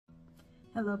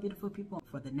Hello beautiful people.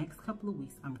 For the next couple of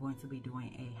weeks, I'm going to be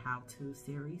doing a how-to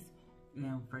series.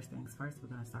 And first things first, we're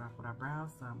going to start off with our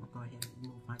brows. So I'm going to go ahead and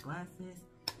remove my glasses.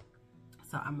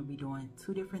 So I'm going to be doing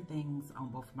two different things on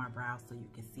both of my brows so you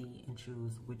can see and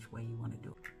choose which way you want to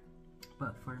do it.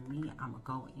 But for me, I'm going to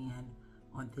go in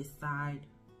on this side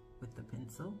with the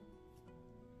pencil.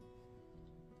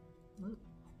 Look.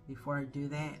 Before I do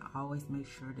that, always make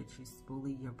sure that you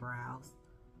spoolie your brows.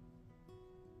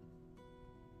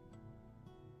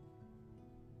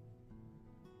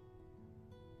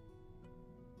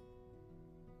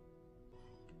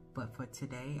 But for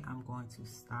today, I'm going to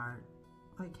start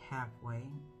like halfway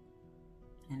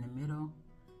in the middle,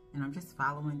 and I'm just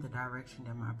following the direction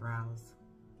that my brows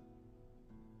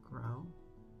grow,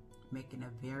 making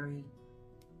a very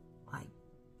like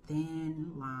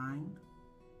thin line,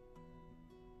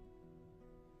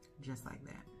 just like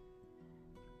that.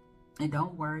 And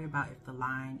don't worry about if the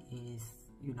line is,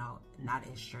 you know, not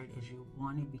as straight as you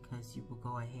want it, because you will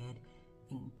go ahead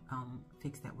and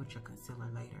fix that with your concealer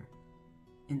later.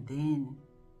 And then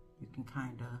you can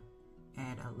kind of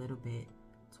add a little bit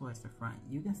towards the front.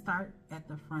 You can start at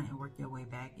the front and work your way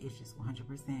back. It's just 100%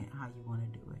 how you want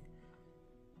to do it.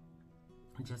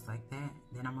 Just like that.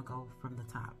 Then I'm going to go from the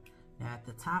top. Now at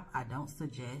the top, I don't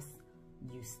suggest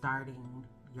you starting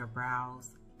your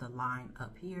brows, the line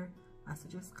up here. I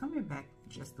suggest coming back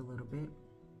just a little bit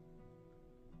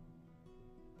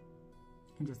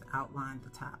and just outline the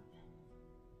top.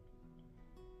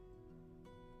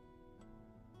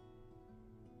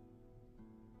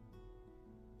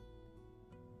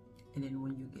 And then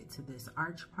when you get to this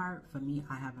arch part, for me,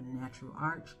 I have a natural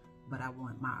arch, but I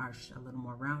want my arch a little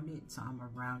more rounded, so I'm gonna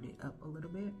round it up a little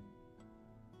bit.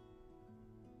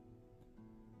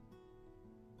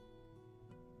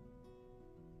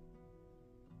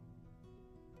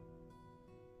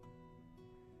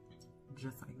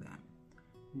 Just like that.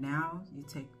 Now you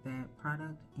take that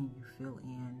product and you fill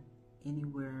in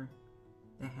anywhere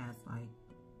that has like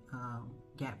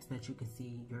gaps that you can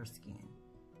see your skin.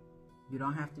 You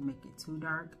don't have to make it too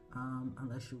dark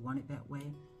unless you want it that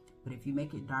way. But if you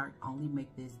make it dark, only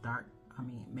make this dark,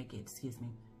 make it,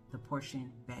 the portion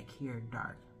back here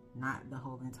dark, not the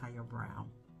whole entire brow.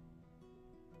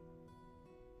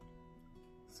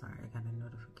 Sorry, I got a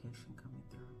notification coming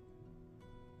through.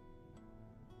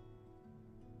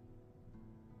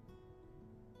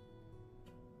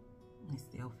 I'm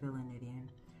still filling it in.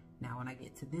 Now when I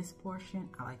get to this portion,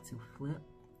 I like to flip.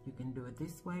 You can do it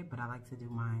this way, but I like to do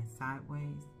mine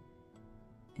sideways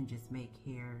and just make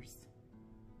hairs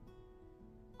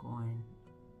going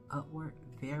upward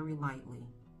very lightly,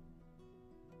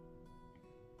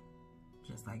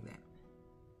 just like that.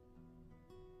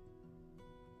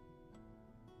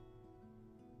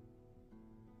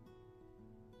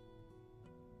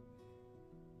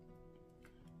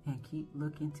 And keep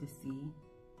looking to see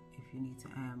if you need to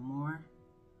add more.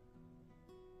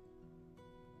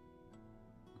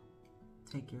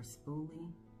 Take your spoolie,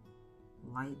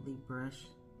 lightly brush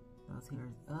those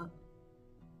hairs up,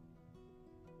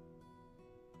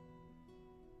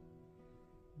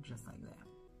 just like that.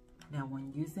 Now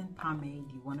when using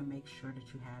pomade, you want to make sure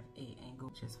that you have an angle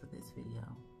just for this video,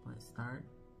 but start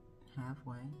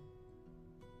halfway.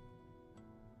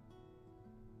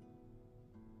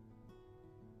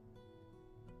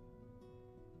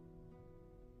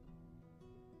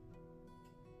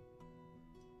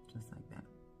 Just like that.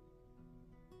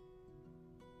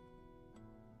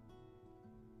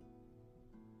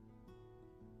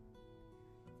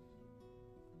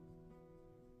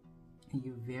 And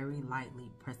you very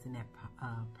lightly pressing that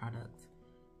product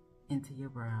into your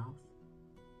brows.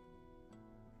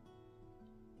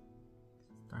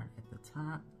 Start at the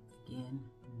top, again,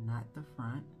 not the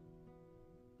front.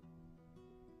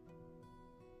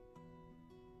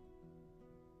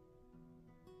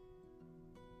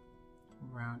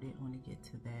 Round it when you get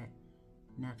to that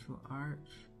natural arch.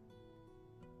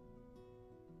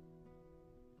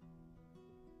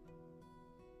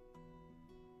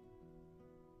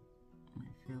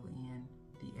 Fill in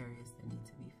the areas that need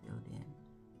to be filled in.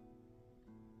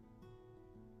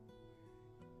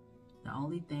 The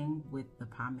only thing with the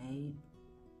pomade,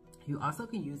 you also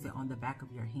can use it on the back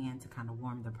of your hand to kind of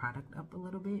warm the product up a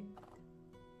little bit,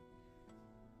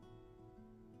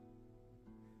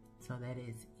 so that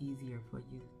it's easier for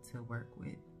you to work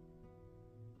with.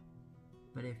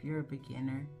 But if you're a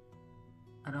beginner,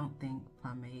 I don't think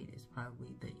pomade is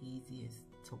probably the easiest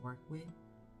to work with.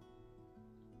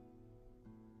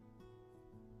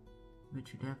 But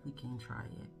you definitely can try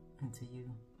it until you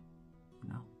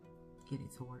know, get it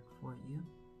to work for you.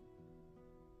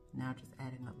 Now just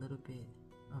adding a little bit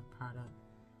of product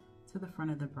to the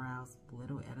front of the brows,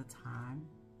 little at a time.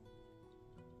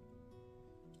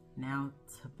 Now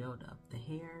to build up the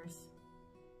hairs,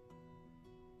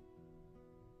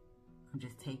 I'm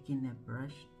just taking the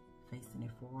brush, facing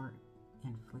it forward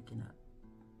and flicking up.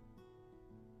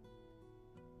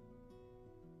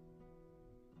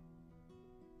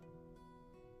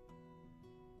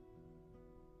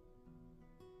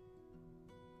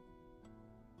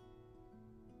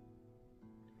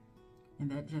 And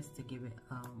that just to give it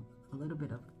a little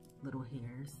bit of little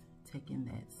hairs, taking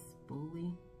that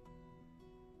spoolie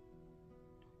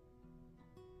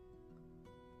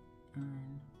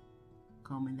and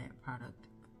combing that product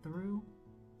through.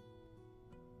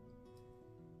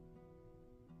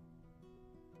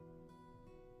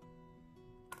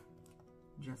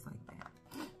 Just like that.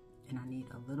 And I need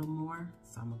a little more,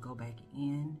 so I'm gonna go back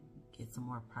in, get some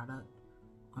more product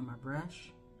on my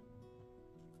brush.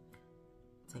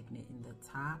 Taking it in the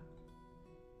top,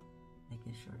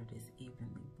 making sure that it's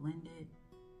evenly blended.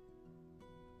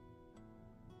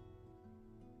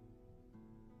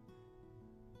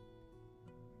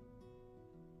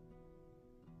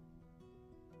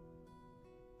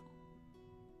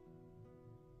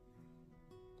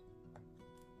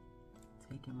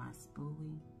 Taking my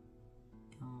spoolie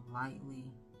and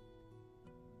lightly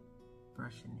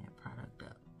brushing that product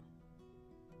up.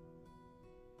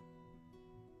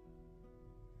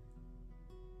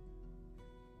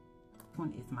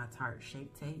 One is my Tarte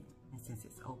Shape Tape, and since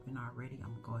it's open already,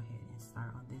 I'm gonna go ahead and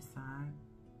start on this side.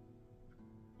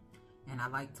 And I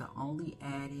like to only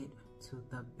add it to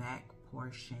the back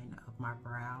portion of my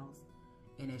brows.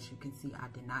 And as you can see, I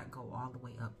did not go all the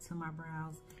way up to my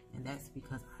brows, and that's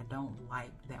because I don't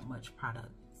like that much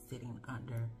product sitting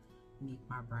underneath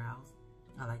my brows.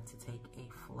 I like to take a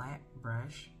flat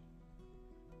brush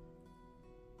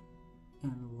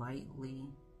and lightly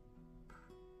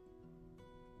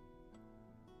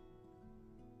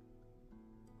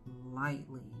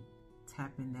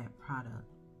tapping that product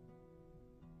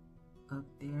up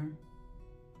there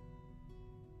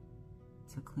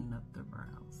to clean up the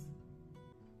brows.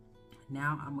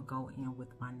 Now I'm gonna go in with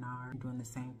my NARS, doing the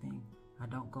same thing. I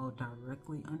don't go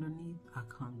directly underneath, I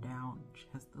come down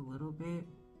just a little bit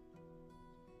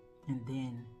and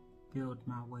then build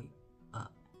my way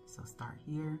up. So start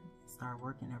here, start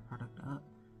working that product up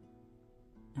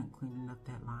and cleaning up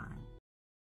that line.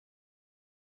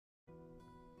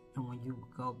 And when you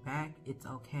go back, it's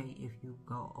okay if you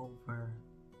go over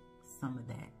some of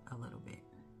that a little bit.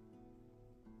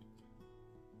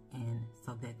 And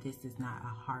so that this is not a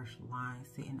harsh line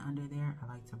sitting under there,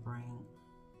 I like to bring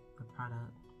the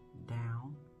product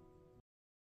down.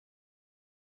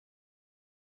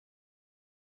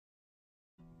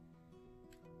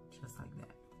 Just like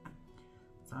that.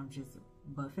 So I'm just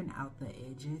buffing out the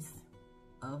edges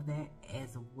of that,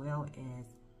 as well as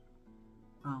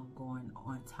going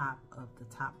on top of the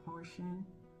top portion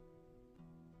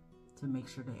to make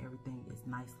sure that everything is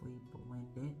nicely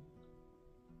blended,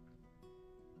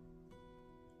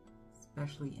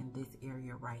 especially in this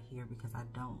area right here, because I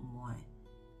don't want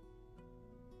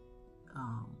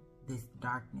this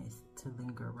darkness to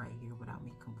linger right here without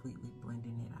me completely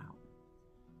blending it out.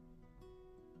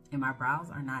 And my brows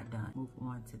are not done. Move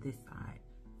on to this side.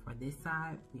 For this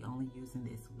side, we only using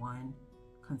this one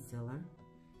concealer.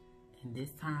 And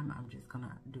this time, I'm just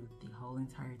gonna do the whole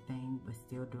entire thing, but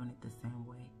still doing it the same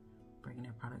way. Bringing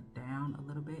that product down a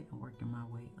little bit and working my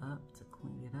way up to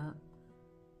clean it up.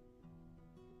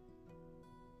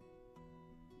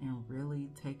 And really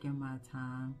taking my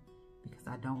time, because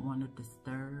I don't want to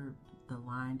disturb the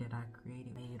line that I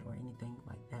created or anything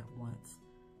like that once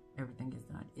everything is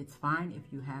done. It's fine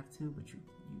if you have to, but you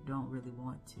don't really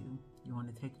want to. You want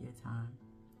to take your time.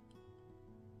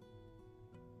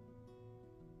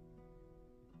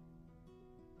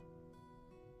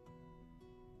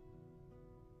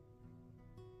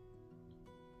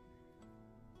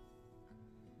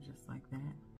 Just like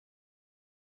that.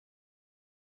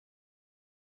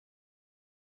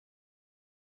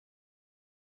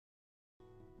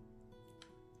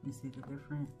 You see the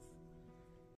difference?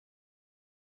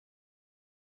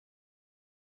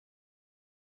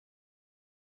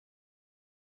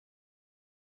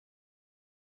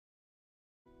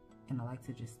 And I like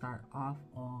to just start off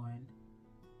on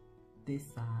this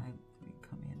side. Let me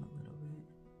come in a little bit.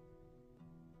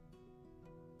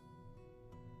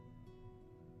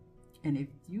 And if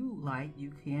you like,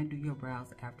 you can do your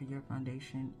brows after your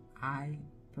foundation. I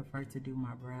prefer to do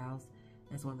my brows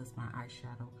as well as my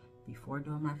eyeshadow before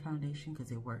doing my foundation,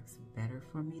 because it works better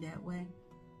for me that way.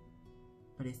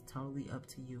 But it's totally up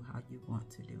to you how you want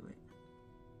to do it.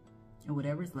 And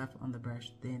whatever's left on the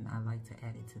brush, then I like to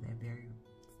add it to that very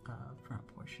front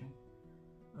portion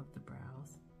of the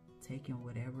brows. Taking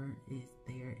whatever is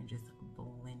there and just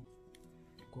blend,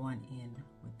 going in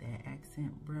with that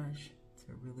accent brush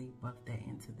to really buff that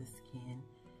into the skin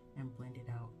and blend it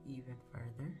out even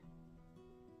further.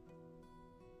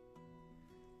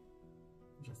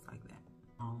 Just like that.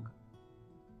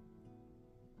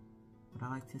 But I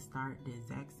like to start the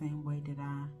exact same way that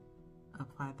I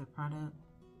apply the product.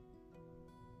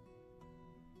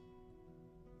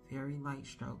 Very light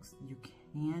strokes. You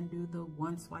can do the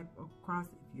one swipe across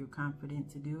if you're confident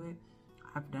to do it.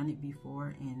 I've done it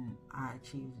before and I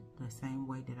achieved the same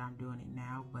way that I'm doing it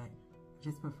now, but I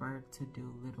just prefer to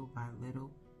do little by little,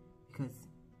 because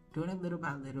doing it little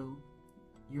by little,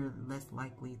 you're less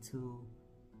likely to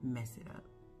mess it up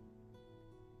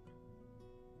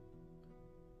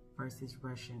versus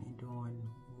rushing and doing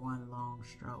one long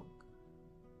stroke.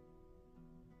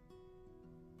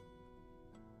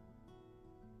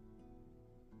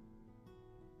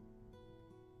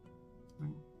 Right.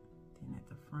 Then at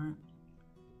the front,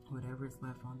 whatever is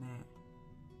left on that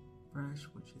brush,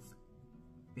 which is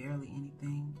barely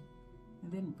anything,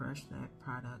 and then brush that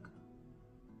product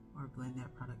or blend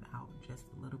that product out just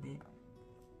a little bit.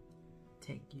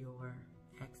 Take your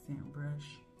accent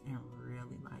brush and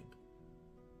really like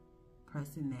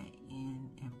pressing that in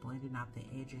and blending out the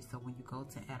edges, so when you go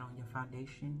to add on your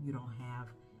foundation, you don't have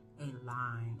a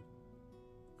line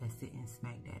that's sitting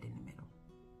smack dab in the middle.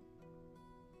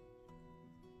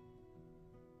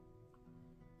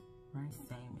 Right,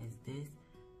 same as this.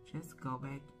 Just go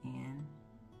back in.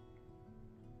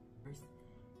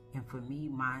 And for me,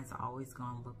 mine's always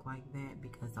gonna look like that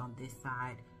because on this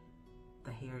side,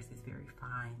 the hairs is very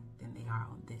fine than they are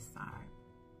on this side.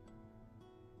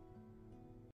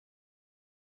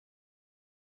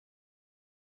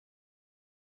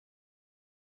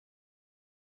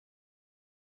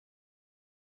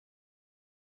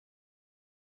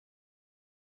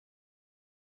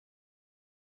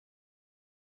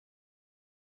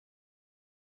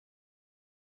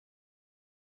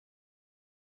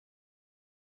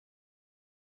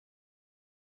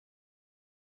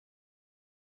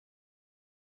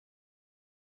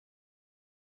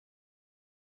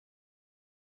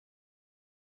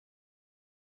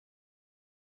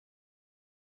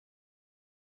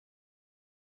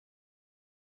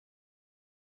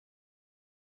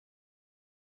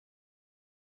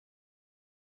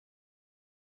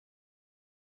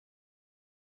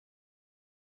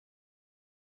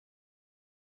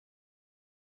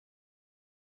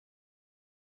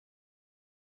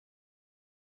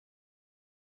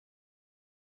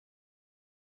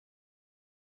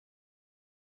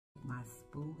 My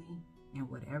spoolie and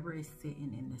whatever is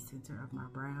sitting in the center of my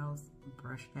brows,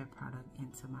 brush that product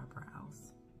into my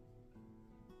brows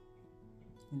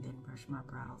and then brush my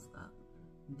brows up.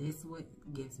 This what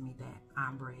gives me that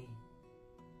ombre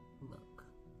look.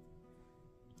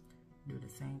 Do the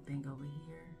same thing over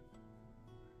here.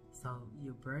 So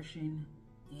you're brushing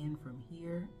in from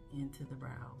here into the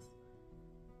brows.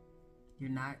 You're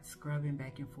not scrubbing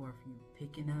back and forth. You're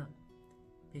picking up,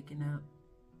 picking up,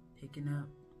 picking up,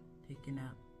 picking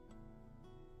up.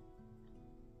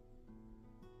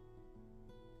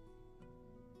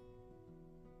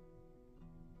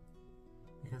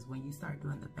 Because when you start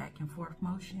doing the back and forth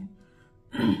motion,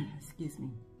 excuse me,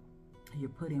 you're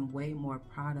putting way more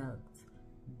product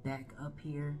back up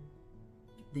here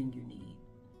than you need.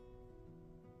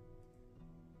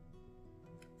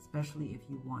 Especially if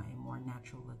you want a more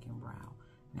natural looking brow.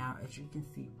 Now, as you can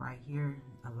see right here,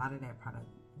 a lot of that product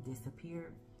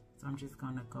disappeared. So I'm just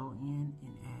gonna go in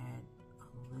and add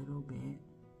a little bit,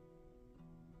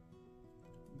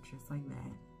 just like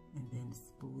that, and then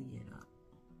spoolie it up.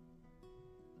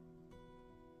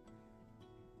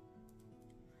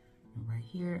 And right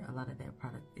here, a lot of that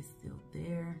product is still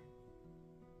there.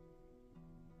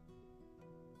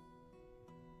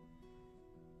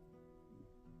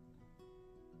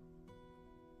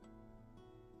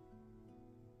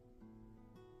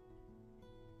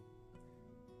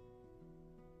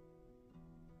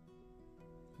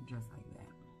 Just like that.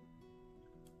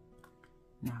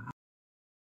 Now